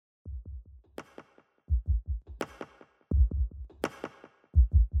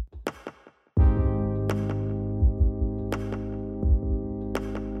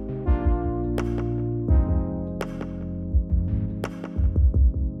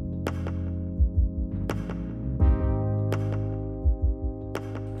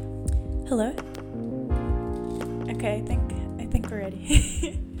Hello? Okay, I think we're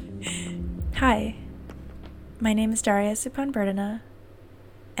ready. Hi, my name is Daria Supanburdana,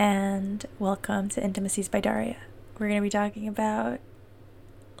 and welcome to Intimacies by Daria. We're going to be talking about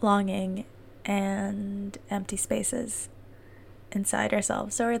longing and empty spaces inside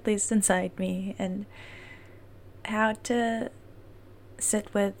ourselves, or at least inside me, and how to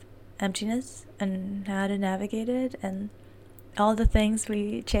sit with emptiness and how to navigate it, and all the things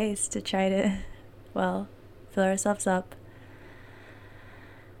we chase to try to, fill ourselves up.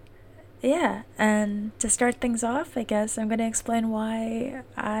 Yeah, and to start things off, I guess I'm going to explain why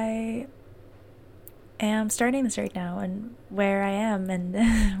I am starting this right now and where I am. And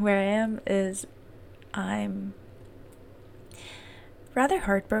where I am is I'm rather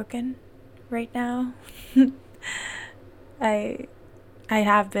heartbroken right now. I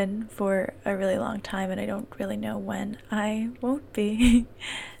have been for a really long time, and I don't really know when I won't be.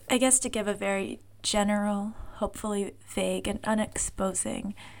 I guess to give a very general, hopefully vague and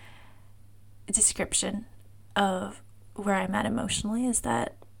unexposing description of where I'm at emotionally is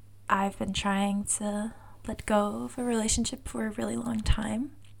that I've been trying to let go of a relationship for a really long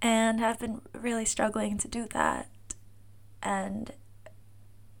time and have been really struggling to do that. And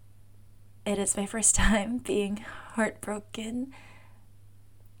it is my first time being heartbroken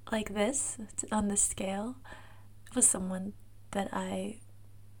like this, on this scale, with someone that I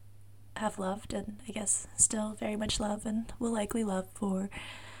have loved and I guess still very much love and will likely love for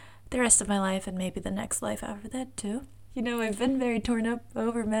the rest of my life and maybe the next life after that too. You know, I've been very torn up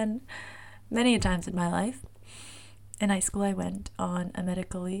over men many a times in my life. In high school, I went on a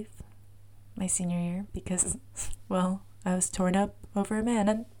medical leave my senior year because, I was torn up over a man.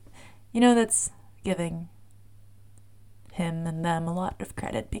 And, that's giving him and them a lot of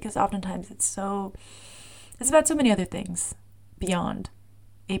credit because oftentimes it's about so many other things beyond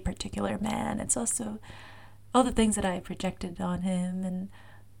a particular man. It's also all the things that I projected on him and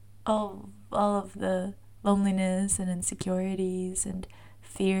all of the loneliness and insecurities and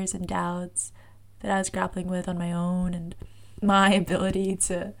fears and doubts that I was grappling with on my own, and my ability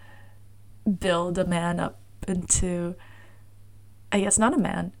to build a man up into, I guess, not a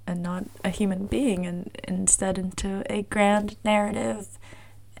man and not a human being, and instead into a grand narrative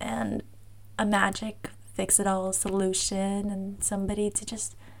and a magic fix-it-all solution and somebody to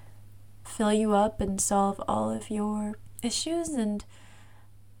just fill you up and solve all of your issues and,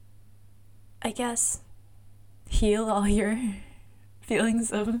 I guess, heal all your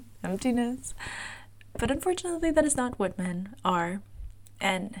feelings of emptiness. But unfortunately, that is not what men are.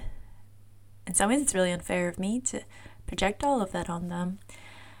 And in some ways, it's really unfair of me to project all of that on them.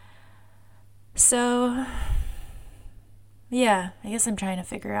 So, yeah, I guess I'm trying to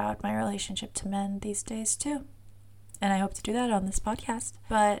figure out my relationship to men these days too. And I hope to do that on this podcast.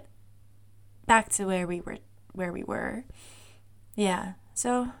 But back to where we were. Yeah,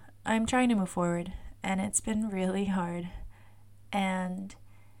 so I'm trying to move forward, and it's been really hard. And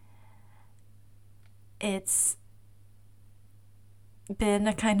it's been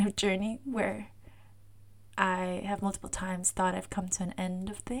a kind of journey where I have multiple times thought I've come to an end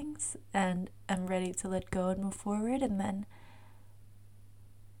of things and I'm ready to let go and move forward, and then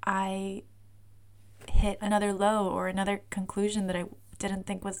I hit another low or another conclusion that I didn't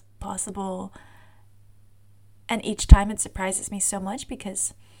think was possible. And each time it surprises me so much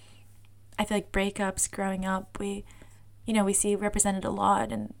because I feel like breakups growing up, we see represented a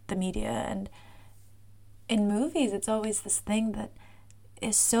lot in the media and in movies. It's always this thing that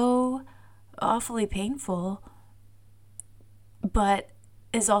is so awfully painful, but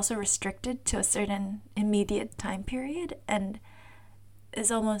is also restricted to a certain immediate time period and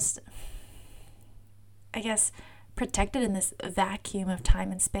is almost, I guess, protected in this vacuum of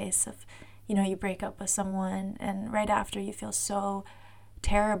time and space of, you break up with someone and right after you feel so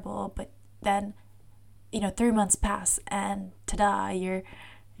terrible, but then 3 months pass and ta-da,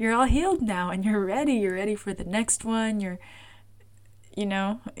 you're all healed now and you're ready for the next one.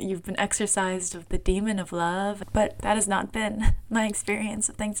 You've been exorcised of the demon of love, but that has not been my experience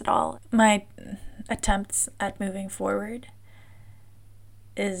of things at all. My attempts at moving forward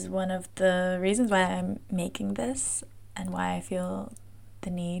is one of the reasons why I'm making this and why I feel the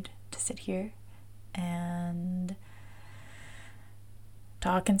need to sit here and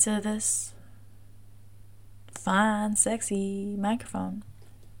talk into this fine, sexy microphone,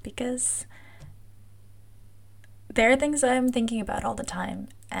 because there are things I'm thinking about all the time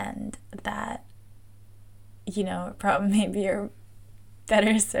and that, probably maybe are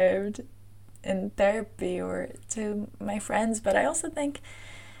better served in therapy or to my friends. But I also think,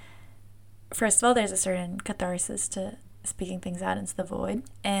 first of all, there's a certain catharsis to speaking things out into the void.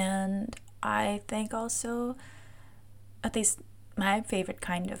 And I think also, at least my favorite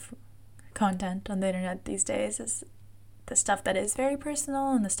kind of content on the internet these days is the stuff that is very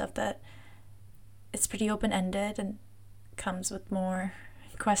personal and the stuff that it's pretty open-ended and comes with more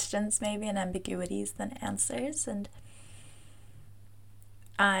questions maybe and ambiguities than answers. And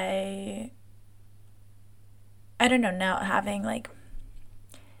I don't know, now having like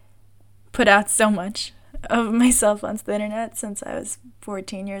put out so much of myself onto the internet since I was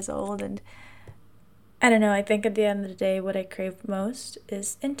 14 years old, and I don't know, I think at the end of the day what I crave most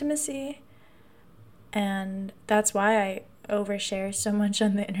is intimacy, and that's why I overshare so much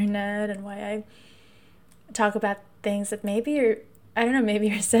on the internet and why I talk about things that maybe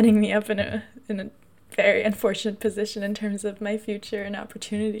are setting me up in a very unfortunate position in terms of my future and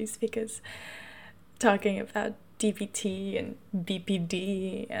opportunities, because talking about DPT and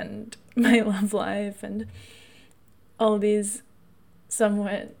BPD and my love life and all these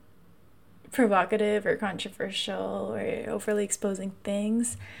somewhat provocative or controversial or overly exposing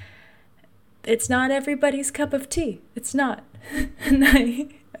things, it's not everybody's cup of tea. It's not. And I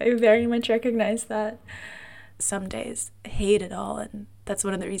very much recognize that. Some days I hate it all, and that's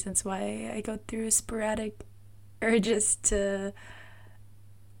one of the reasons why I go through sporadic urges to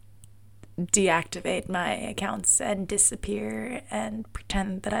deactivate my accounts and disappear and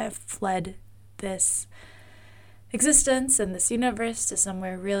pretend that I've fled this existence and this universe to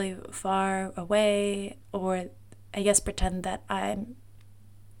somewhere really far away, or I guess pretend that I'm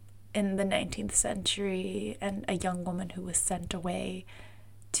in the 19th century and a young woman who was sent away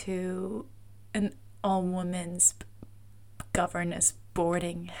to an all-women's governess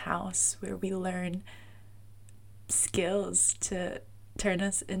boarding house where we learn skills to turn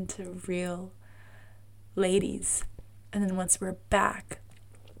us into real ladies. And then once we're back,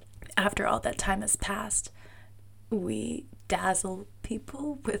 after all that time has passed, we dazzle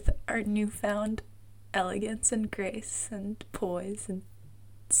people with our newfound elegance and grace and poise and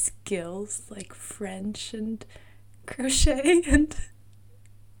skills like French and crochet and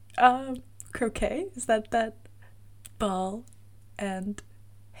croquet. Is that ball and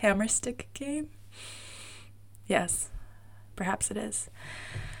hammer stick game? Yes, perhaps it is.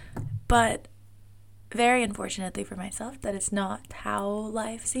 But very unfortunately for myself, that is not how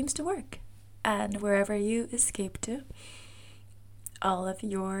life seems to work. And wherever you escape to, all of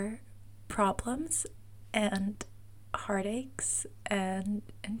your problems and heartaches and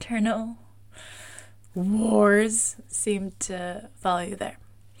internal wars seem to follow you there.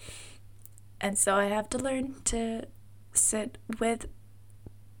 And so I have to learn to sit with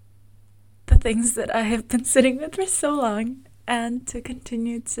the things that I have been sitting with for so long, and to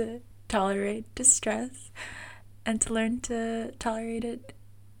continue to tolerate distress, and to learn to tolerate it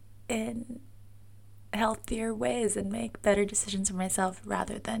in healthier ways and make better decisions for myself,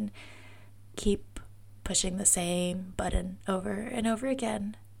 rather than keep pushing the same button over and over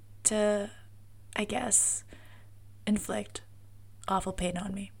again to, I guess, inflict awful pain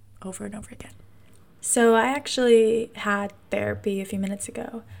on me over and over again. So I actually had therapy a few minutes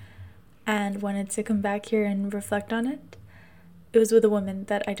ago and wanted to come back here and reflect on it. It was with a woman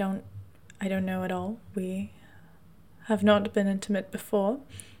that I don't know at all. We have not been intimate before.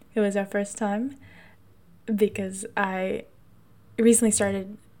 It was our first time, because I recently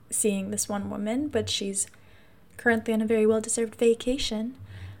started seeing this one woman, but she's currently on a very well-deserved vacation,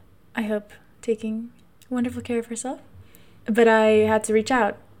 I hope taking wonderful care of herself. But I had to reach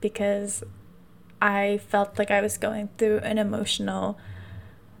out because I felt like I was going through an emotional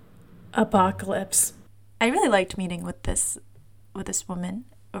apocalypse. I really liked meeting with this woman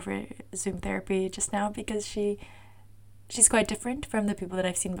over Zoom therapy just now, because she's quite different from the people that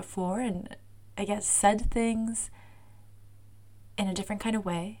I've seen before, and I guess said things in a different kind of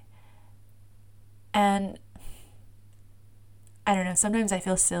way. And I don't know, sometimes I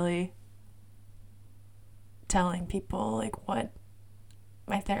feel silly telling people like what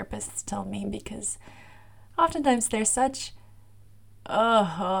my therapists tell me, because oftentimes they're such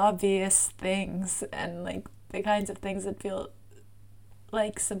obvious things, and like the kinds of things that feel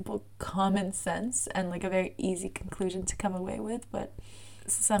like simple common sense and like a very easy conclusion to come away with. But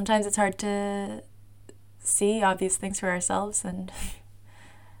sometimes it's hard to see obvious things for ourselves, and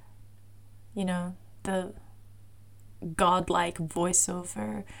you know, the godlike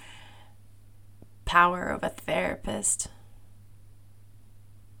voiceover power of a therapist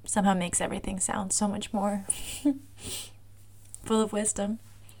somehow makes everything sound so much more full of wisdom.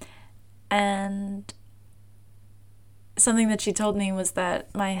 And something that she told me was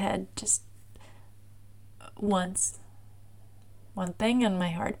that my head just wants one thing and my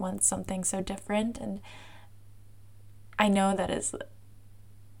heart wants something so different, and I know that is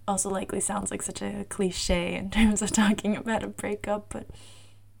also likely sounds like such a cliche in terms of talking about a breakup, but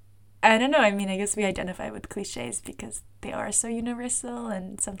I don't know. I mean, I guess we identify with cliches because they are so universal,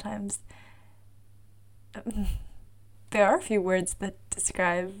 and sometimes there are a few words that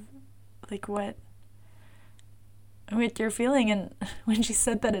describe like what you're feeling. And when she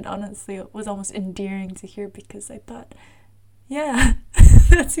said that, it honestly was almost endearing to hear, because I thought, yeah,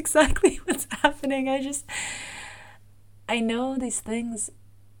 that's exactly what's happening. I know these things,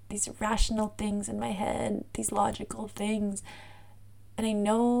 these rational things in my head, these logical things, and I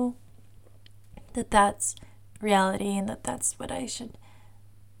know that that's reality and that that's what I should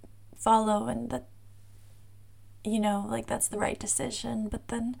follow, and that, like, that's the right decision. But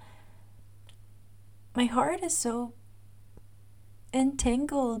then my heart is so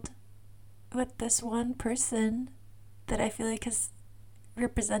entangled with this one person that I feel like has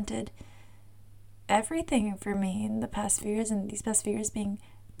represented everything for me in the past few years, and these past few years being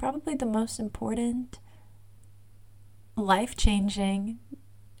probably the most important, life-changing,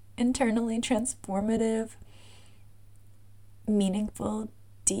 internally transformative, meaningful,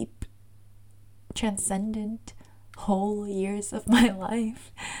 deep, transcendent, whole years of my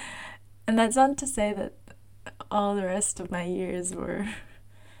life. And that's not to say that all the rest of my years were,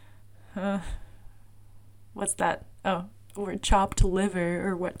 what's that? Oh, or chopped liver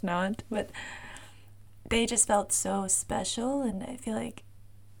or whatnot. But they just felt so special, and I feel like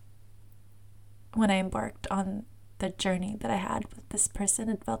when I embarked on the journey that I had with this person,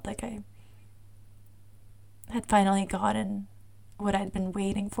 it felt like I had finally gotten what I'd been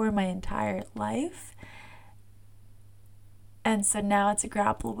waiting for my entire life. And so now to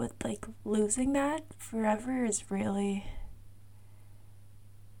grapple with like losing that forever is really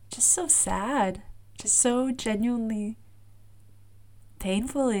just so sad, just so genuinely,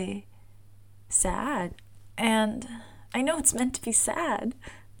 painfully sad. And I know it's meant to be sad.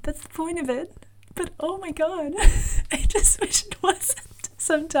 That's the point of it. But oh my God, I just wish it wasn't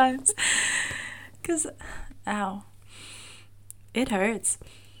sometimes. Because, ow, it hurts.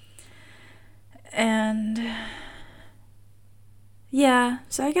 And yeah,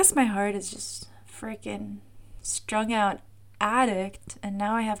 so I guess my heart is just freaking strung out addict, and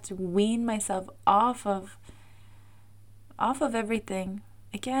now I have to wean myself off of everything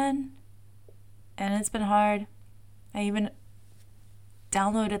again. And it's been hard. I even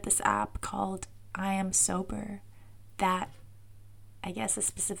downloaded this app called I Am Sober that I guess is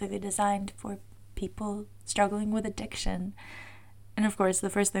specifically designed for people struggling with addiction. And of course, the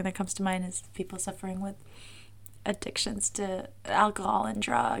first thing that comes to mind is people suffering with addictions to alcohol and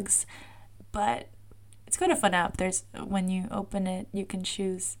drugs. But it's quite a fun app. When you open it, you can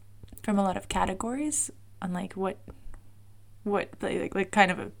choose from a lot of categories on like what like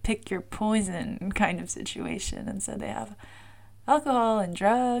kind of a pick your poison kind of situation. And so they have alcohol and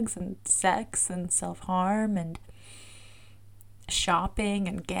drugs and sex and self-harm and shopping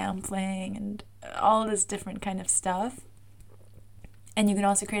and gambling and all this different kind of stuff. And you can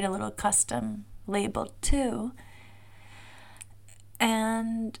also create a little custom label too.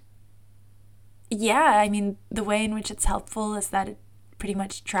 And yeah, I mean, the way in which it's helpful is that it pretty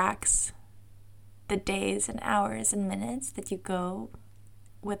much tracks the days and hours and minutes that you go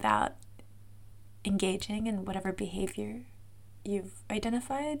without engaging in whatever behavior you've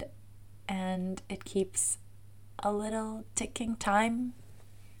identified, and it keeps a little ticking time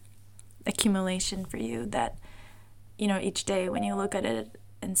accumulation for you that, each day when you look at it,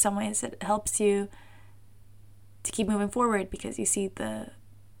 in some ways it helps you to keep moving forward, because you see the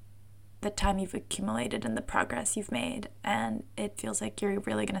time you've accumulated and the progress you've made, and it feels like you're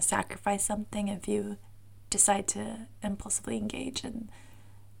really going to sacrifice something if you decide to impulsively engage in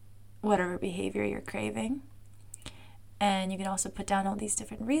whatever behavior you're craving. And you can also put down all these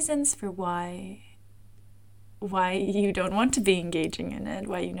different reasons for why you don't want to be engaging in it,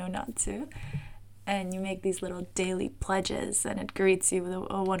 why you know not to. And you make these little daily pledges, and it greets you with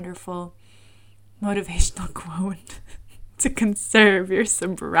a wonderful motivational quote to conserve your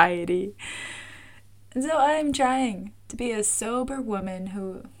sobriety. And so I'm trying to be a sober woman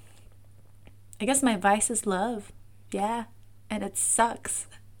who, I guess my vice is love. Yeah. And it sucks.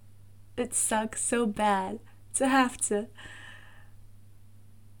 It sucks so bad to have to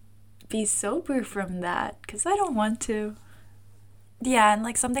be sober from that, because I don't want to. Yeah, and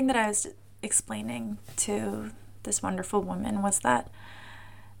like something that I was explaining to this wonderful woman was that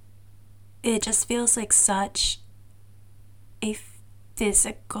it just feels like such a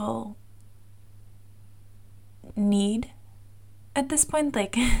physical need at this point.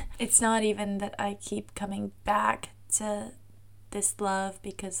 Like, it's not even that I keep coming back to this love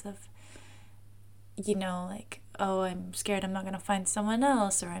because of like, oh, I'm scared I'm not going to find someone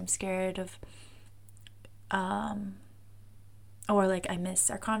else, or I'm scared of, or like I miss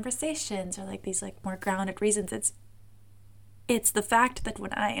our conversations, or like these like more grounded reasons. It's the fact that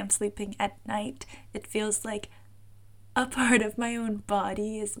when I am sleeping at night, it feels like a part of my own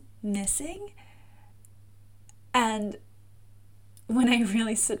body is missing. And when I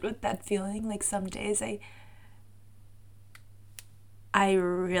really sit with that feeling, like some days I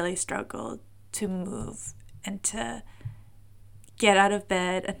really struggle to move and to get out of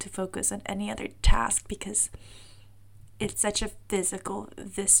bed and to focus on any other task, because it's such a physical,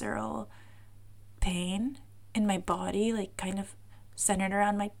 visceral pain in my body, like kind of centered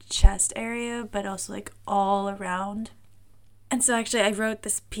around my chest area, but also like all around. And so actually I wrote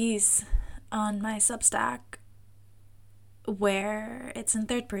this piece on my Substack where it's in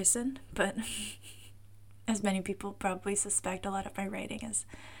third person, but as many people probably suspect, a lot of my writing is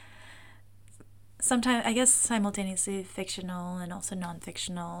sometimes, I guess, simultaneously fictional and also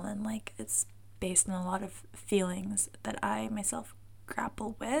non-fictional, and like it's based on a lot of feelings that I myself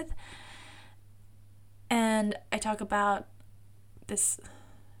grapple with. And I talk about this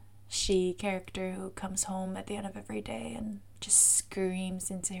she character who comes home at the end of every day and just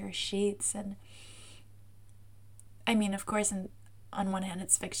screams into her sheets. And I mean, of course, on one hand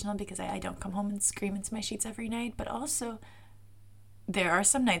it's fictional because I don't come home and scream into my sheets every night, but also there are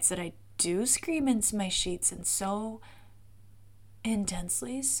some nights that I do scream into my sheets, and so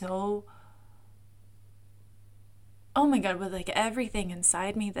intensely, so, oh my god, with like everything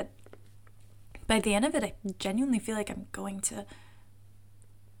inside me, that by the end of it I genuinely feel like I'm going to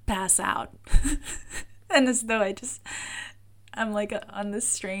pass out. And as though I'm like on this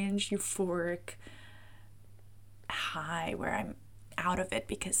strange euphoric high where I'm out of it,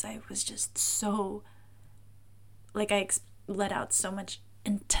 because I was just so, like, I let out so much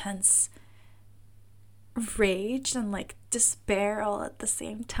intense rage and like despair all at the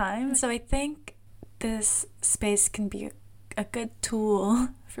same time. So I think this space can be a good tool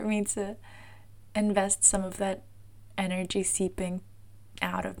for me to invest some of that energy seeping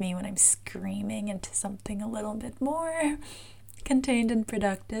out of me when I'm screaming into something a little bit more contained and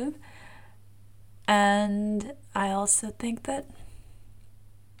productive. And I also think that,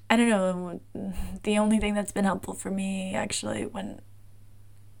 I don't know, the only thing that's been helpful for me actually when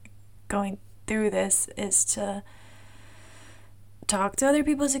going through this is to talk to other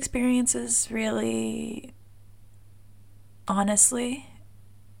people's experiences really honestly,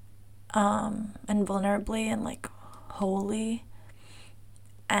 and vulnerably and like wholly.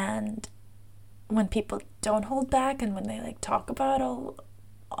 And when people don't hold back, and when they like talk about all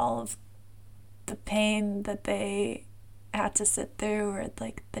of the pain that they had to sit through, or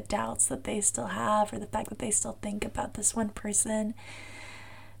like the doubts that they still have, or the fact that they still think about this one person.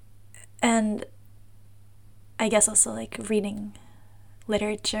 And I guess also like reading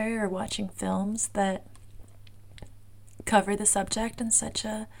literature or watching films that cover the subject in such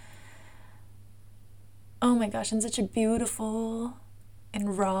a, oh my gosh, in such a beautiful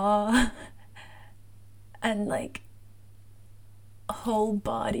and raw and like whole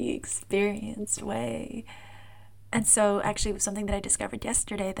body experienced way. And so actually something that I discovered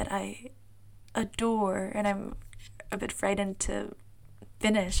yesterday that I adore, and I'm a bit frightened to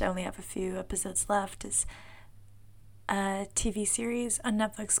finish, I only have a few episodes left, is a TV series on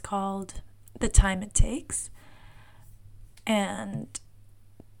Netflix called The Time It Takes. And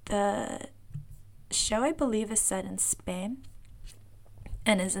the show, I believe, is set in Spain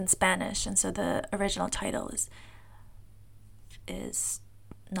and is in Spanish, and so the original title is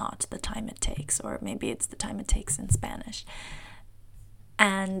not The Time It Takes, or maybe it's The Time It Takes in Spanish.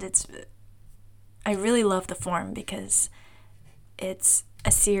 And I really love the form because it's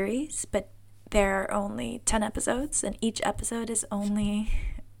a series, but there are only 10 episodes, and each episode is only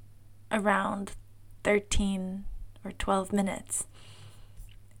around 13 or 12 minutes.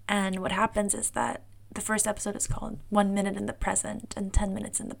 And what happens is that the first episode is called 1 minute in the present and 10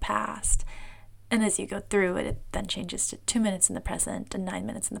 minutes in the past. And as you go through it, it then changes to 2 minutes in the present and 9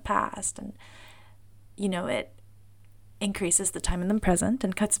 minutes in the past. And, it increases the time in the present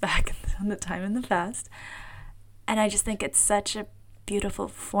and cuts back on the time in the past. And I just think it's such a beautiful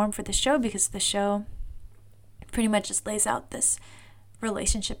form for the show, because the show pretty much just lays out this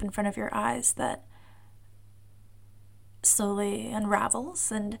relationship in front of your eyes that slowly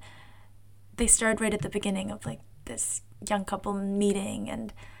unravels. And they start right at the beginning of like this young couple meeting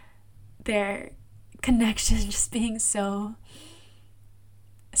and their connection just being so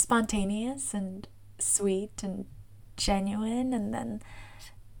spontaneous and sweet and genuine, and then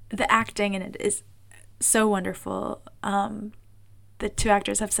the acting in it is so wonderful. The two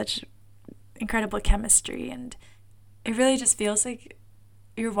actors have such incredible chemistry, and it really just feels like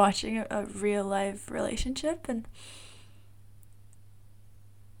you're watching a real life relationship, and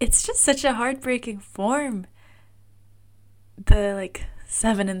it's just such a heartbreaking form. The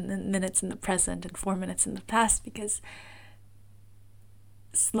 7 minutes in the present and 4 minutes in the past, because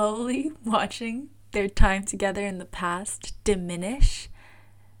slowly watching their time together in the past diminish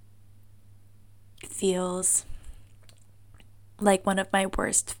feels like one of my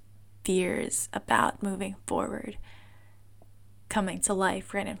worst fears about moving forward coming to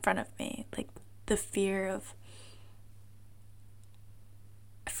life right in front of me. Like the fear of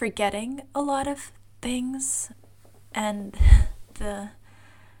forgetting a lot of things, and the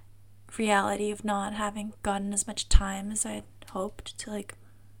reality of not having gotten as much time as I'd hoped to,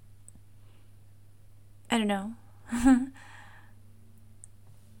 I don't know,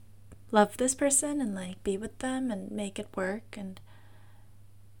 love this person and be with them and make it work, and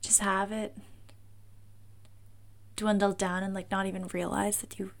just have it dwindle down and not even realize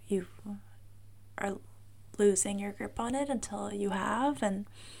that you are losing your grip on it until you have, and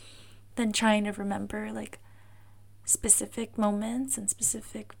then trying to remember specific moments and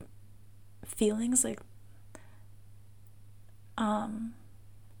specific feelings, I don't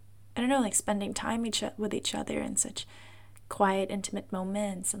know, spending time with each other in such quiet, intimate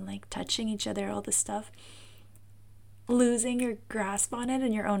moments, and touching each other, all this stuff. Losing your grasp on it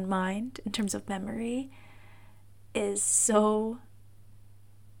in your own mind in terms of memory is so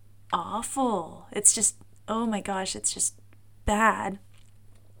awful. It's just, oh my gosh, it's just bad.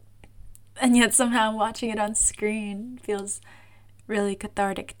 And yet somehow watching it on screen feels really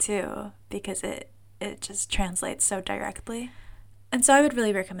cathartic too, because it just translates so directly. And so I would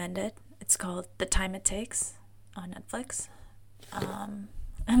really recommend it. It's called The Time It Takes on Netflix. I'm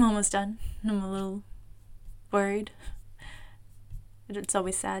almost done. I'm a little worried. It's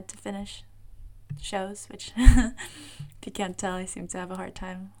always sad to finish shows, which, if you can't tell, I seem to have a hard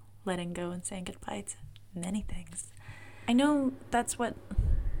time letting go and saying goodbye to many things. I know that's what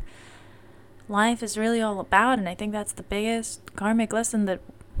life is really all about, and I think that's the biggest karmic lesson that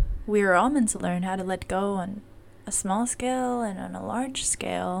we're all meant to learn, how to let go on a small scale and on a large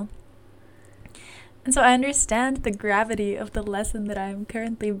scale. And so I understand the gravity of the lesson that I'm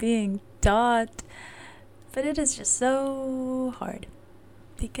currently being taught, but it is just so hard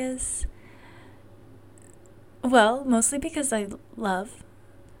because, well, mostly because I love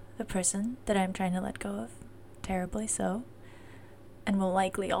the person that I'm trying to let go of, terribly so, and will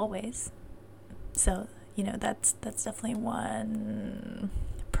likely always. So, that's definitely one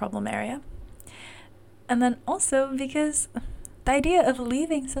problem area. And then also because the idea of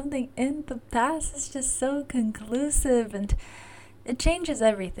leaving something in the past is just so conclusive, and it changes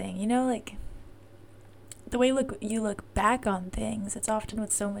everything, the way you look back on things, it's often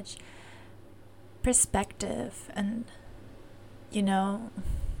with so much perspective and,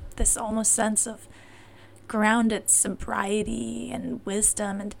 this almost sense of grounded sobriety and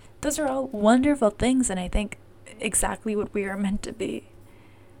wisdom, and those are all wonderful things, and I think exactly what we are meant to be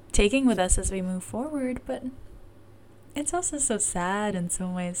taking with us as we move forward. But it's also so sad in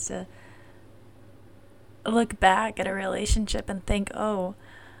some ways to look back at a relationship and think, oh,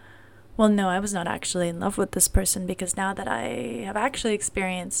 well, no, I was not actually in love with this person, because now that I have actually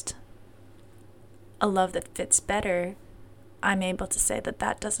experienced a love that fits better, I'm able to say that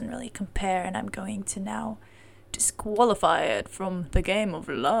that doesn't really compare, and I'm going to now disqualify it from the game of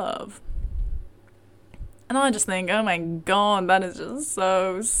love. And I just think, oh my god, that is just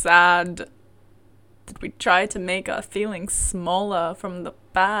so sad that we try to make our feelings smaller from the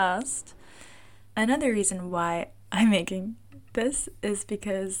past. Another reason why I'm making this is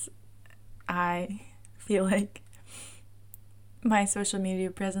because I feel like my social media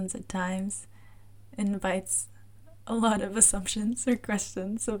presence at times invites a lot of assumptions or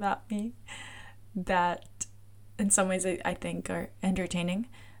questions about me that in some ways I think are entertaining,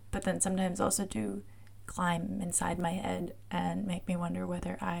 but then sometimes also do climb inside my head and make me wonder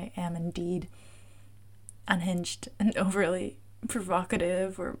whether I am indeed unhinged and overly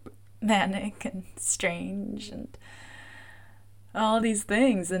provocative or manic and strange and all these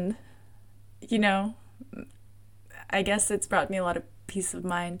things. And I guess it's brought me a lot of peace of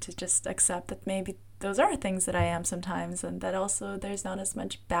mind to just accept that maybe those are things that I am sometimes, and that also there's not as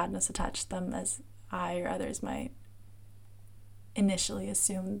much badness attached to them as I or others might initially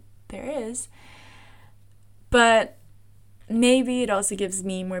assume there is. But maybe it also gives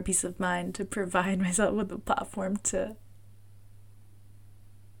me more peace of mind to provide myself with a platform to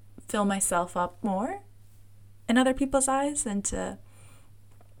fill myself up more in other people's eyes, and to,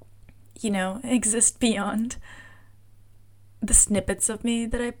 exist beyond the snippets of me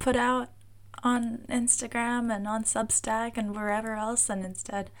that I put out on Instagram and on Substack and wherever else, and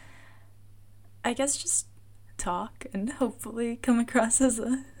instead, I guess, just talk and hopefully come across as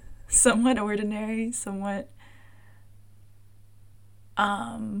a somewhat ordinary, somewhat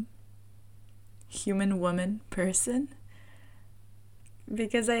human woman person.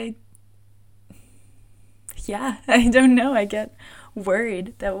 Because I don't know, I get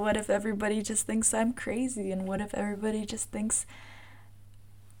worried that what if everybody just thinks I'm crazy, and what if everybody just thinks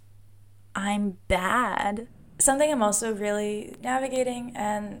I'm bad? Something I'm also really navigating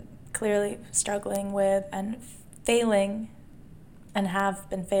and clearly struggling with and failing, and have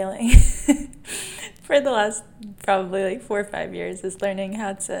been failing for the last probably like 4 or 5 years, is learning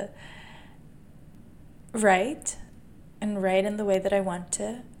how to write, and write in the way that I want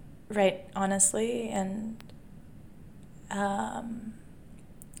to, write honestly and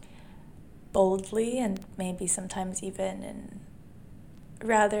boldly, and maybe sometimes even in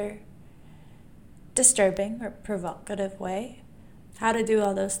rather disturbing or provocative way. How to do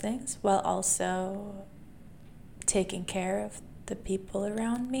all those things while also taking care of the people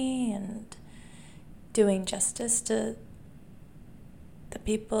around me and doing justice to the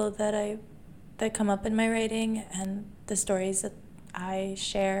people that come up in my writing and the stories that I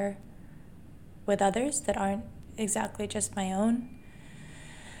share with others that aren't exactly just my own.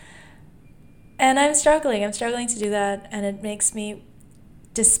 And I'm struggling to do that, and it makes me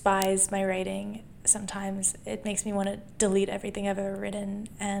despise my writing sometimes. It makes me want to delete everything I've ever written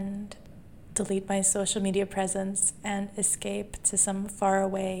and delete my social media presence and escape to some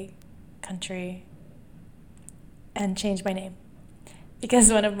faraway country and change my name.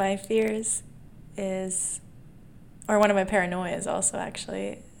 Because one of my fears is, or one of my paranoias also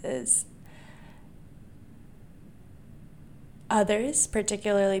actually, is others,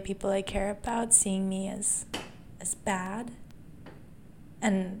 particularly people I care about, seeing me as bad.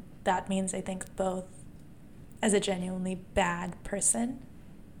 And that means, I think, both as a genuinely bad person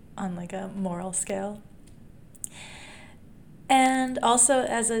on like a moral scale, and also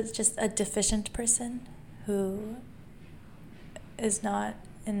as just a deficient person who is not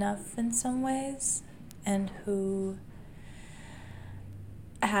enough in some ways, and who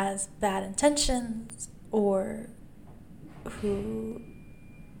has bad intentions, or who,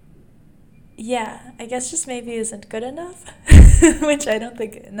 I guess just maybe isn't good enough, which I don't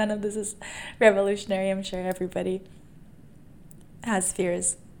think, none of this is revolutionary. I'm sure everybody has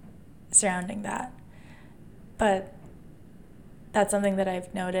fears surrounding that. But that's something that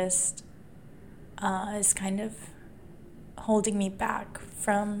I've noticed is kind of holding me back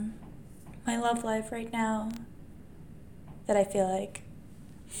from my love life right now. That I feel like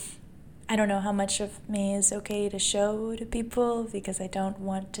I don't know how much of me is okay to show to people, because I don't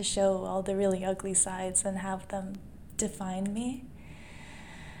want to show all the really ugly sides and have them define me.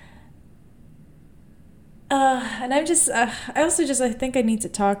 And I'm just, I think I need to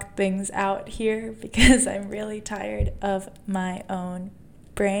talk things out here, because I'm really tired of my own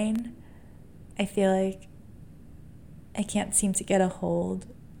brain. I feel like I can't seem to get a hold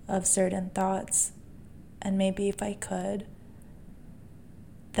of certain thoughts, and maybe if I could,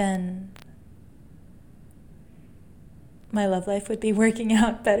 then my love life would be working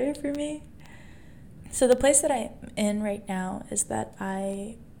out better for me. So the place that I'm in right now is that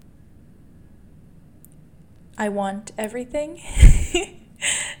I want everything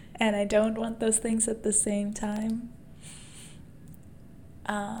and I don't want those things at the same time.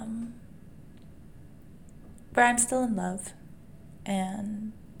 But I'm still in love,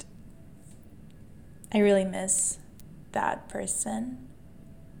 and I really miss that person,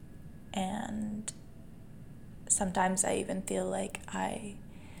 and sometimes I even feel like I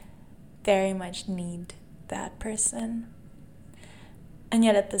very much need that person. And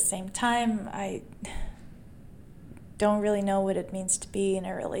yet at the same time, I don't really know what it means to be in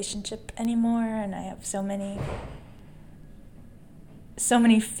a relationship anymore, and I have so many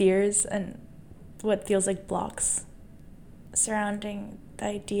fears and what feels like blocks surrounding the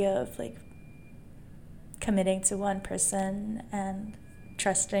idea of like committing to one person and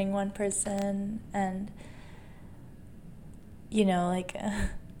trusting one person, and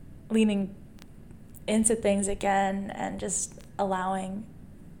leaning into things again, and just allowing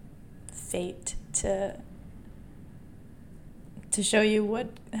fate to show you what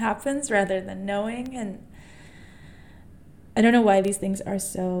happens rather than knowing. And I don't know why these things are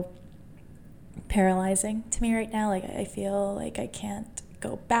so paralyzing to me right now. Like, I feel like I can't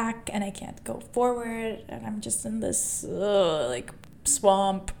go back and I can't go forward, and I'm just in this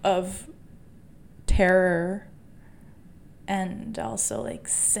swamp of terror and also like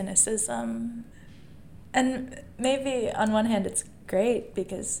cynicism. And maybe on one hand it's great,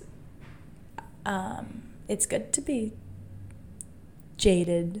 because It's good to be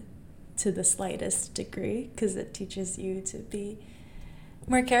jaded to the slightest degree, because it teaches you to be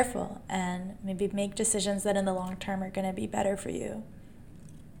more careful and maybe make decisions that in the long term are going to be better for you.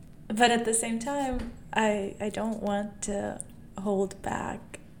 But at the same time, I don't want to hold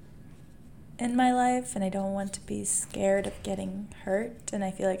back in my life, and I don't want to be scared of getting hurt. And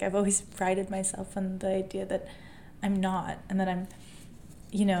I feel like I've always prided myself on the idea that I'm not, and that I'm,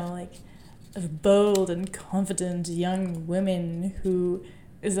 like a bold and confident young woman who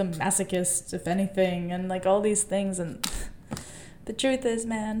is a masochist, if anything, and like all these things. And the truth is,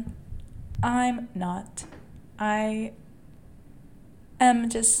 man, I'm not. I am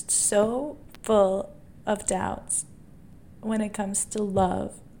just so full of doubts when it comes to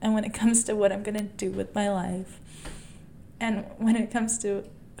love, and when it comes to what I'm going to do with my life, and when it comes to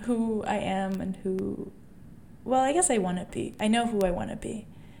who I am and I guess I want to be. I know who I want to be.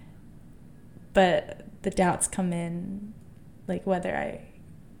 But the doubts come in, like whether I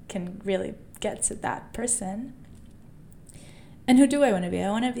can really get to that person. And who do I want to be? I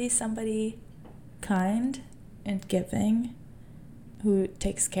want to be somebody kind and giving, who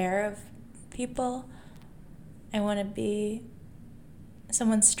takes care of people. I want to be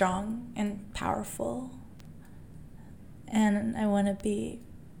someone strong and powerful. And I want to be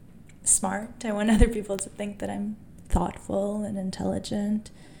smart. I want other people to think that I'm thoughtful and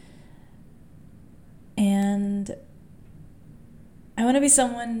intelligent. And I want to be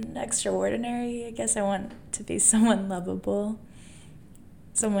someone extraordinary. I guess I want to be someone lovable,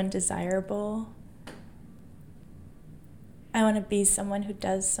 someone desirable. I want to be someone who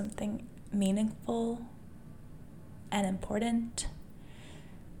does something meaningful and important.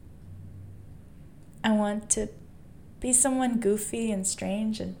 I want to be someone goofy and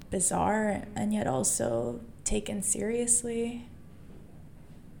strange and bizarre, and yet also taken seriously.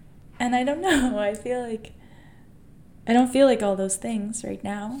 And I don't know, I don't feel like all those things right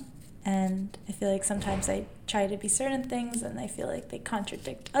now. And I feel like sometimes I try to be certain things and I feel like they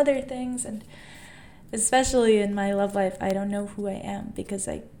contradict other things. And especially in my love life, I don't know who I am, because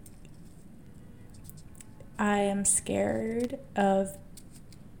I am scared of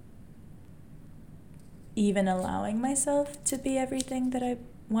even allowing myself to be everything that I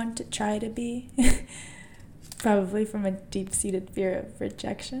want to try to be. Probably from a deep-seated fear of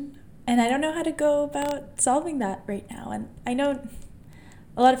rejection. And I don't know how to go about solving that right now. And I know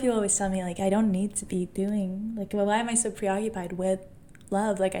a lot of people always tell me, like, I don't need to be doing, like, well, why am I so preoccupied with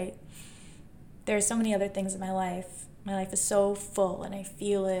love? Like, there are so many other things in my life. My life is so full, and I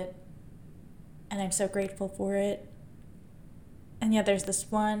feel it, and I'm so grateful for it. And yet there's this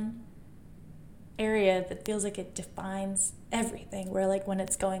one area that feels like it defines everything, where, like, when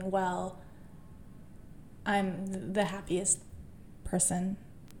it's going well, I'm the happiest person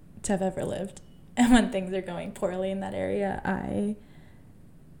to have ever lived. And when things are going poorly in that area, I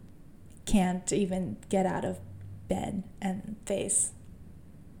can't even get out of bed and face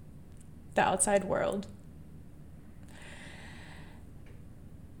the outside world.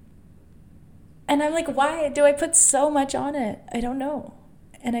 And I'm like, why do I put so much on it? I don't know.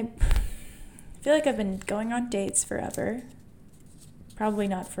 And I feel like I've been going on dates forever. Probably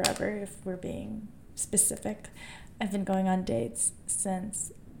not forever, if we're being specific. I've been going on dates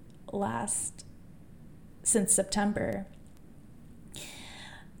since September.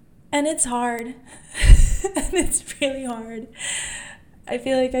 And it's hard. And it's really hard. I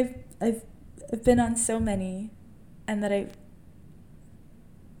feel like I've been on so many, and that I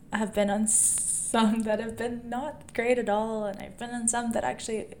have been on some that have been not great at all, and I've been on some that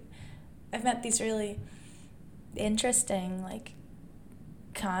actually I've met these really interesting, like,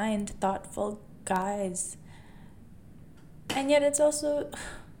 kind, thoughtful guys. And yet it's also,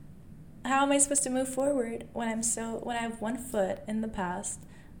 how am I supposed to move forward when I have one foot in the past,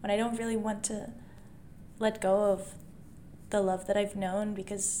 when I don't really want to let go of the love that I've known,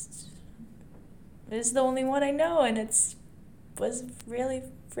 because it's the only one I know, and was really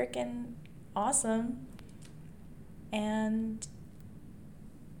freaking awesome. And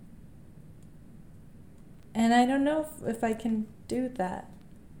I don't know if I can do that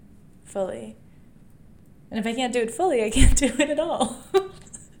fully. And if I can't do it fully, I can't do it at all.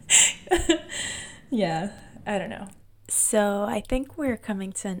 Yeah, I don't know. So I think we're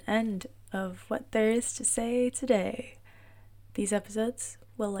coming to an end of what there is to say today. These episodes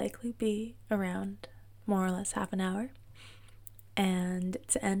will likely be around more or less half an hour. And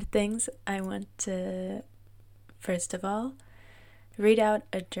to end things, I want to, first of all, read out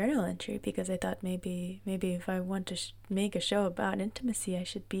a journal entry, because I thought maybe if I want to make a show about intimacy, I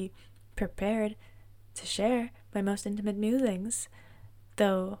should be prepared to share my most intimate musings.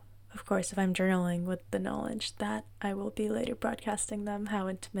 Though Of course, if I'm journaling with the knowledge that I will be later broadcasting them, how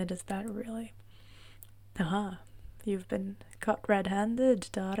intimate is that really? Aha, you've been caught red-handed,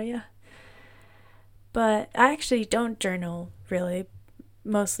 Daria. But I actually don't journal, really,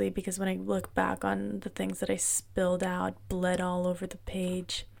 mostly because when I look back on the things that I spilled out, bled all over the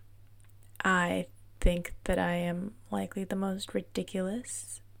page, I think that I am likely the most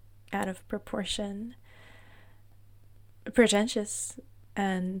ridiculous, out of proportion, pretentious,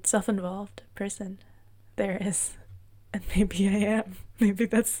 and self-involved person there is. And maybe I am. Maybe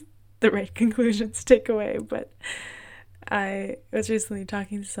that's the right conclusion to take away. But I was recently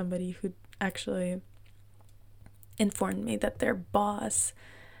talking to somebody who actually informed me that their boss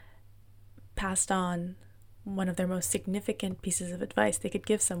passed on one of their most significant pieces of advice they could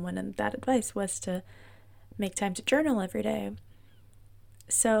give someone, and that advice was to make time to journal every day.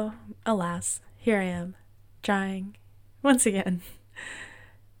 So, alas, here I am, trying, once again,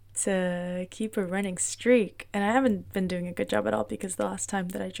 to keep a running streak. And I haven't been doing a good job at all because the last time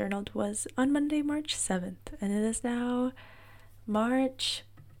that I journaled was on Monday, March 7th, and it is now March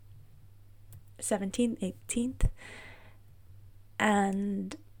 17th, 18th,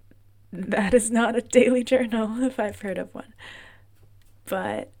 and that is not a daily journal if I've heard of one.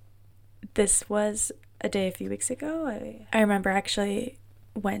 But this was a day a few weeks ago. I remember I actually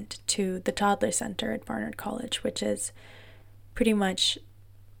went to the toddler center at Barnard College, which is pretty much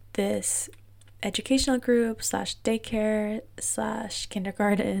this educational group / daycare /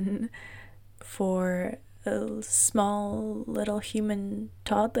 kindergarten for small little human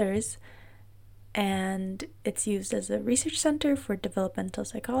toddlers. And it's used as a research center for developmental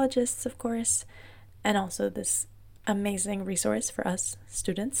psychologists, of course, and also this amazing resource for us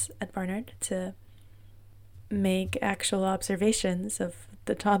students at Barnard to make actual observations of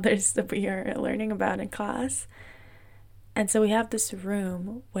the toddlers that we are learning about in class. And so we have this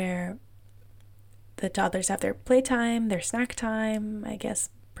room where the toddlers have their playtime, their snack time, I guess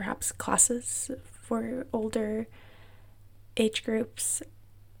perhaps classes for older age groups.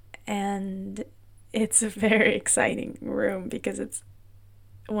 And it's a very exciting room because it's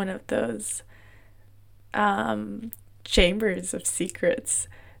one of those chambers of secrets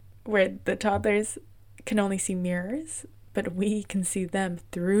where the toddlers can only see mirrors, but we can see them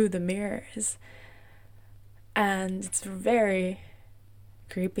through the mirrors. And it's very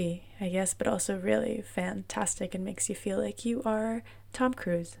creepy, I guess, but also really fantastic and makes you feel like you are Tom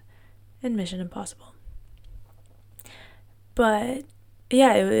Cruise in Mission Impossible. But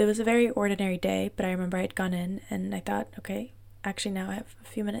yeah, it was a very ordinary day, but I remember I had gone in and I thought, okay, actually now I have a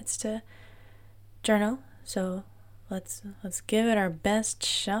few minutes to journal, so let's give it our best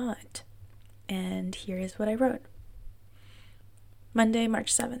shot. And here is what I wrote. Monday,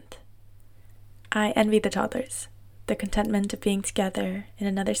 March 7th. I envy the toddlers, the contentment of being together in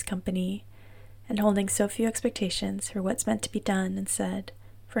another's company and holding so few expectations for what's meant to be done and said,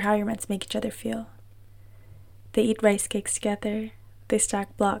 for how you're meant to make each other feel. They eat rice cakes together. They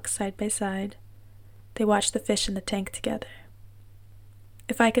stack blocks side by side. They watch the fish in the tank together.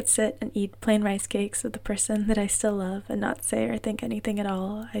 If I could sit and eat plain rice cakes with the person that I still love and not say or think anything at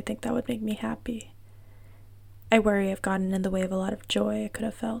all, I think that would make me happy. I worry I've gotten in the way of a lot of joy I could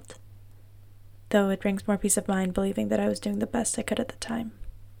have felt, though it brings more peace of mind believing that I was doing the best I could at the time.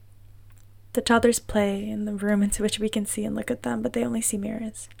 The toddlers play in the room into which we can see and look at them, but they only see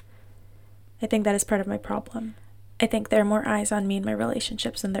mirrors. I think that is part of my problem. I think there are more eyes on me in my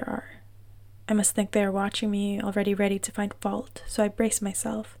relationships than there are. I must think they are watching me, already ready to find fault, so I brace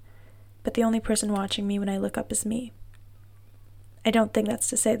myself. But the only person watching me when I look up is me. I don't think that's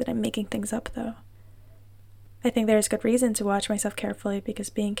to say that I'm making things up, though. I think there is good reason to watch myself carefully because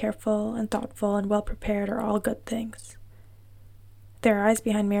being careful and thoughtful and well-prepared are all good things. There are eyes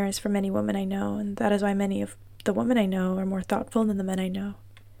behind mirrors for many women I know, and that is why many of the women I know are more thoughtful than the men I know.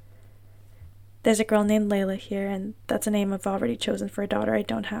 There's a girl named Layla here, and that's a name I've already chosen for a daughter I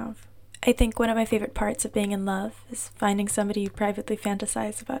don't have. I think one of my favorite parts of being in love is finding somebody you privately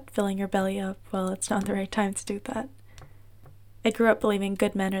fantasize about filling your belly up while it's not the right time to do that. I grew up believing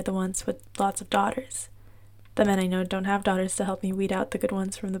good men are the ones with lots of daughters. The men I know don't have daughters to help me weed out the good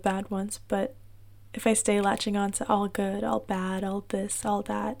ones from the bad ones, but if I stay latching on to all good, all bad, all this, all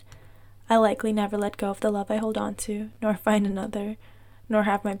that, I'll likely never let go of the love I hold on to, nor find another, nor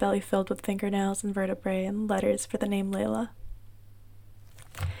have my belly filled with fingernails and vertebrae and letters for the name Layla.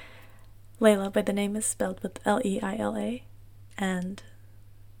 Layla, by the name, is spelled with Leila, and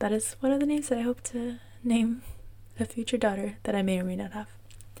that is one of the names that I hope to name a future daughter that I may or may not have.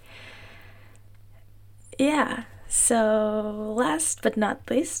 Yeah, so last but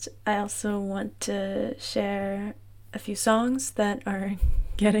not least, I also want to share a few songs that are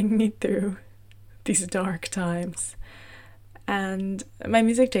getting me through these dark times. And my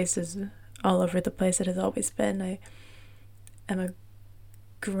music taste is all over the place. It has always been. I am a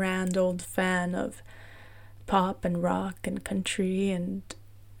grand old fan of pop and rock and country and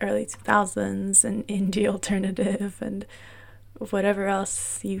early 2000s and indie alternative and whatever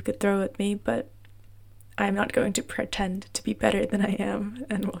else you could throw at me, but I'm not going to pretend to be better than I am,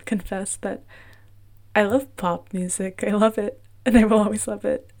 and will confess that I love pop music. I love it, and I will always love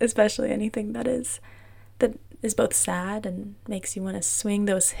it, especially anything that is both sad and makes you want to swing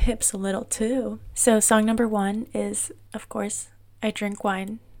those hips a little too. So song number 1 is, of course, I Drink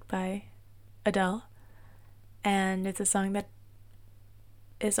Wine by Adele, and it's a song that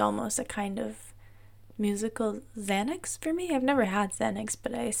is almost a kind of musical Xanax for me. I've never had Xanax,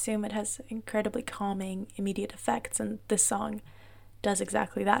 but I assume it has incredibly calming, immediate effects, and this song does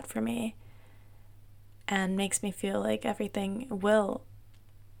exactly that for me and makes me feel like everything will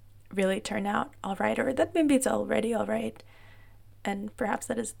really turn out all right, or that maybe it's already all right, and perhaps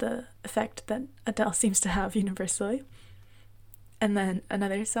that is the effect that Adele seems to have universally. And then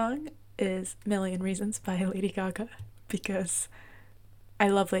another song is Million Reasons by Lady Gaga, because I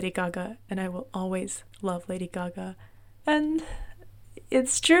love Lady Gaga and I will always love Lady Gaga, and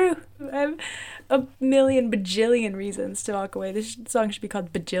it's true. I have a million bajillion reasons to walk away. This song should be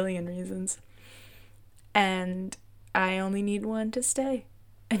called Bajillion Reasons, and I only need one to stay,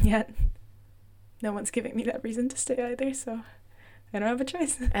 and yet no one's giving me that reason to stay either, so I don't have a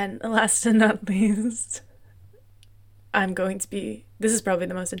choice. And last and not least, this is probably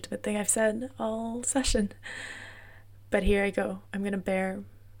the most intimate thing I've said all session, but here I go. I'm gonna bear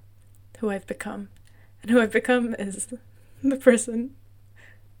who I've become, and who I've become is the person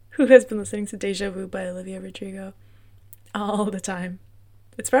who has been listening to Deja Vu by Olivia Rodrigo all the time.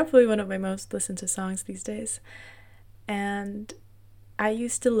 It's probably one of my most listened to songs these days, and I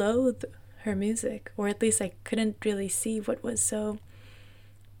used to loathe her music, or at least I couldn't really see what was so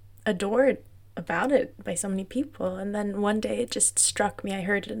adored about it by so many people. And then one day it just struck me. I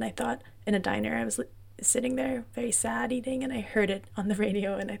heard it and I thought, in a diner, I was sitting there very sad eating, and I heard it on the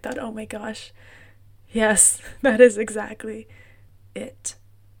radio and I thought, oh my gosh, yes, that is exactly it.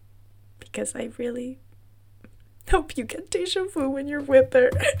 Because I really hope you get deja vu when you're with her.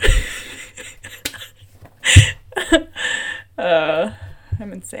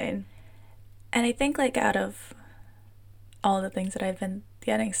 I'm insane. And I think, like, out of all the things that I've been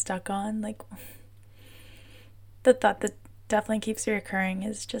getting stuck on, like, the thought that definitely keeps reoccurring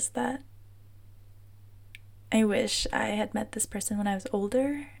is just that I wish I had met this person when I was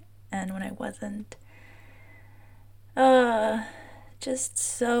older, and when I wasn't. Just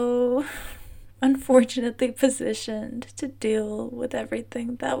so unfortunately positioned to deal with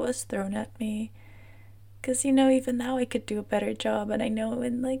everything that was thrown at me. Because, even now I could do a better job, and I know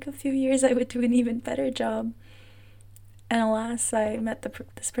in like a few years I would do an even better job. And alas, I met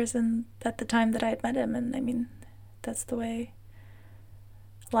this person at the time that I had met him, and I mean, that's the way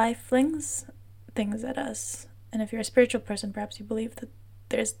life flings things at us. And if you're a spiritual person, perhaps you believe that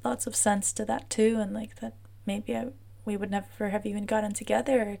there's lots of sense to that too, and like that maybe we would never have even gotten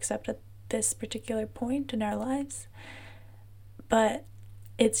together except at this particular point in our lives. But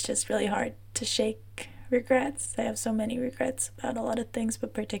it's just really hard to shake regrets. I have so many regrets about a lot of things,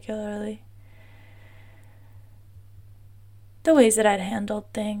 but particularly the ways that I'd handled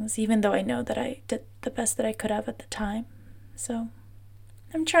things, even though I know that I did the best that I could have at the time. So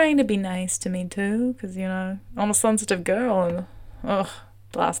I'm trying to be nice to me too, because, I'm a sensitive girl, and the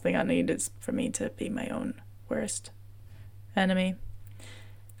last thing I need is for me to be my own worst enemy.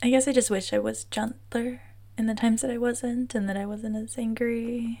 I guess I just wish I was gentler in the times that I wasn't, and that I wasn't as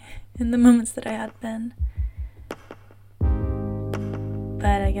angry in the moments that I had been.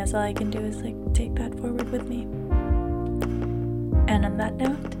 But I guess all I can do is take that forward with me. And on that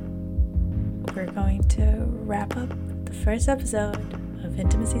note, we're going to wrap up the first episode of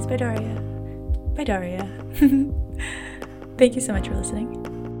Intimacies by Daria. Thank you so much for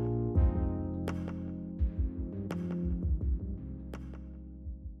listening.